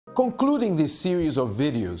Concluding this series of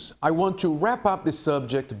videos, I want to wrap up the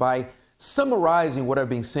subject by summarizing what I've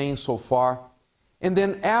been saying so far. And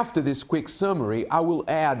then after this quick summary, I will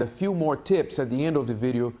add a few more tips at the end of the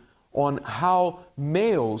video on how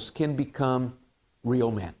males can become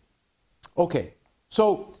real men. Okay,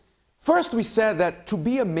 so first we said that to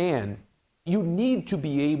be a man, you need to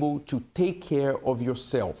be able to take care of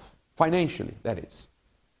yourself, financially, that is.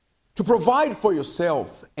 To provide for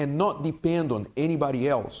yourself and not depend on anybody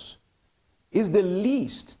else is the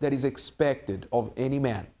least that is expected of any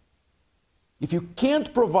man. If you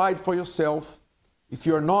can't provide for yourself, if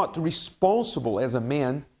you're not responsible as a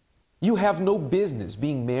man, you have no business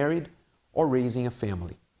being married or raising a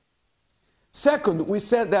family. Second, we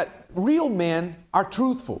said that real men are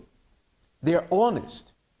truthful. They're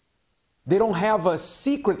honest. They don't have a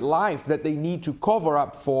secret life that they need to cover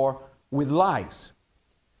up for with lies.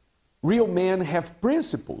 Real men have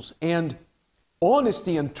principles, and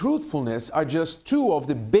honesty and truthfulness are just two of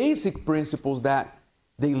the basic principles that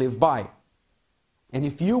they live by. And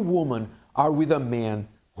if you, woman, are with a man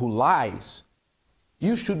who lies,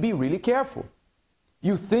 you should be really careful.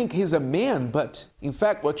 You think he's a man, but in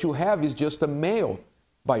fact what you have is just a male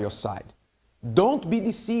by your side. Don't be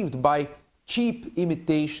deceived by cheap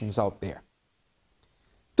imitations out there.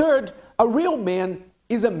 Third, a real man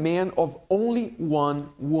is a man of only one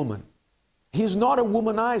woman. He's not a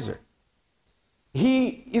womanizer.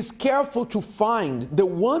 He is careful to find the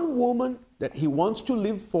one woman that he wants to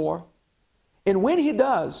live for, and when he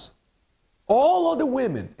does, all other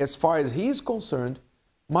women, as far as he is concerned,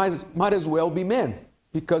 might as well be men,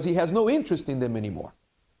 because he has no interest in them anymore.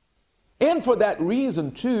 And for that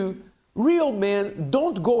reason, too, real men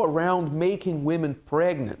don't go around making women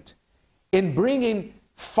pregnant and bringing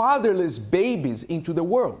fatherless babies into the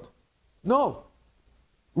world. No.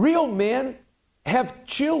 Real men have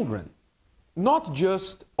children, not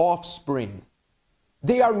just offspring.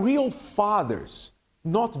 They are real fathers,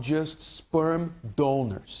 not just sperm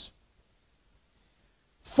donors.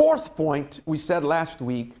 Fourth point we said last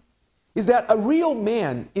week is that a real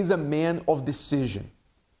man is a man of decision.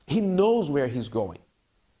 He knows where he's going.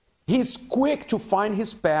 He's quick to find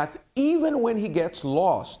his path even when he gets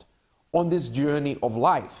lost on this journey of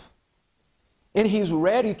life. And he's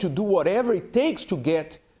ready to do whatever it takes to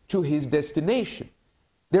get to his destination.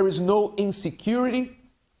 There is no insecurity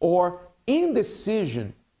or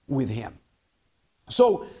indecision with him.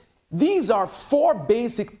 So these are four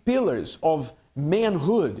basic pillars of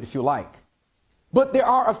manhood, if you like. But there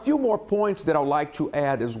are a few more points that I'd like to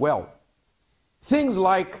add as well. Things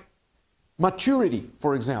like maturity,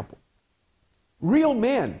 for example. Real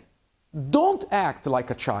men don't act like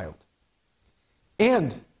a child.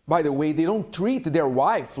 And, by the way, they don't treat their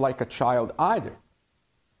wife like a child either.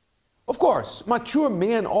 Of course, mature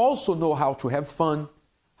men also know how to have fun,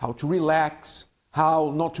 how to relax,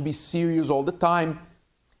 how not to be serious all the time.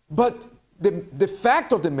 But the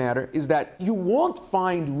fact of the matter is that you won't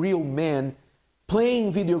find real men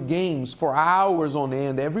playing video games for hours on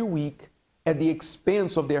end every week at the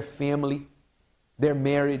expense of their family, their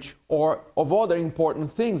marriage, or of other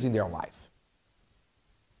important things in their life.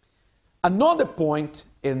 Another point,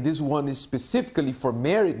 and this one is specifically for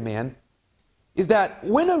married men, is that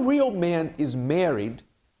when a real man is married,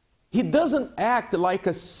 he doesn't act like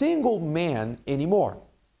a single man anymore.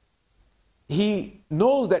 He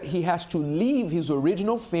knows that he has to leave his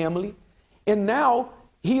original family, and now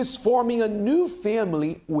he is forming a new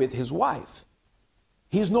family with his wife.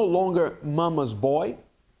 He's no longer mama's boy.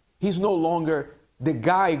 He's no longer the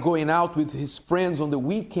guy going out with his friends on the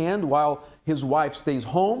weekend while his wife stays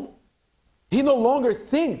home. He no longer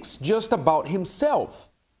thinks just about himself,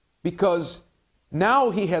 because now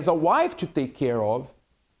he has a wife to take care of,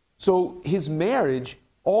 so his marriage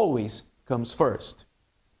always comes first.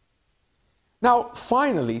 Now,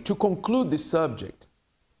 finally, to conclude this subject,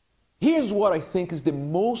 here's what I think is the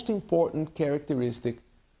most important characteristic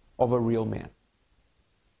of a real man.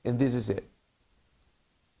 And this is it.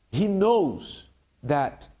 He knows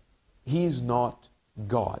that he is not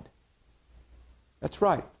God. That's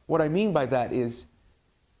right. What I mean by that is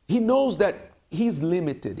he knows that he's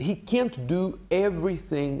limited. He can't do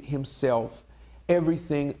everything himself,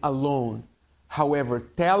 everything alone, however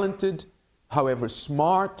talented, however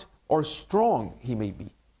smart or strong he may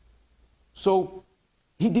be. So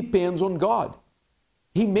he depends on God.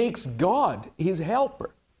 He makes God his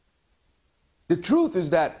helper. The truth is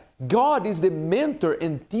that God is the mentor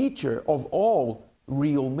and teacher of all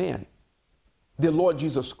real men. The Lord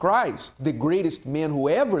Jesus Christ, the greatest man who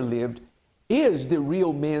ever lived, is the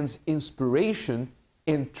real man's inspiration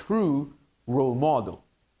and true role model.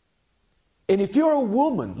 And if you're a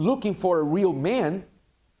woman looking for a real man,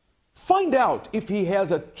 Find out if he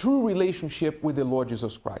has a true relationship with the Lord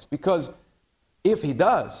Jesus Christ. Because if he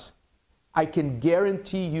does, I can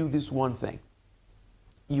guarantee you this one thing: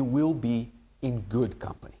 you will be in good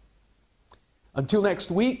company. Until next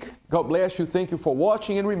week, God bless you. Thank you for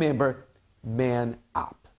watching. And remember, man up.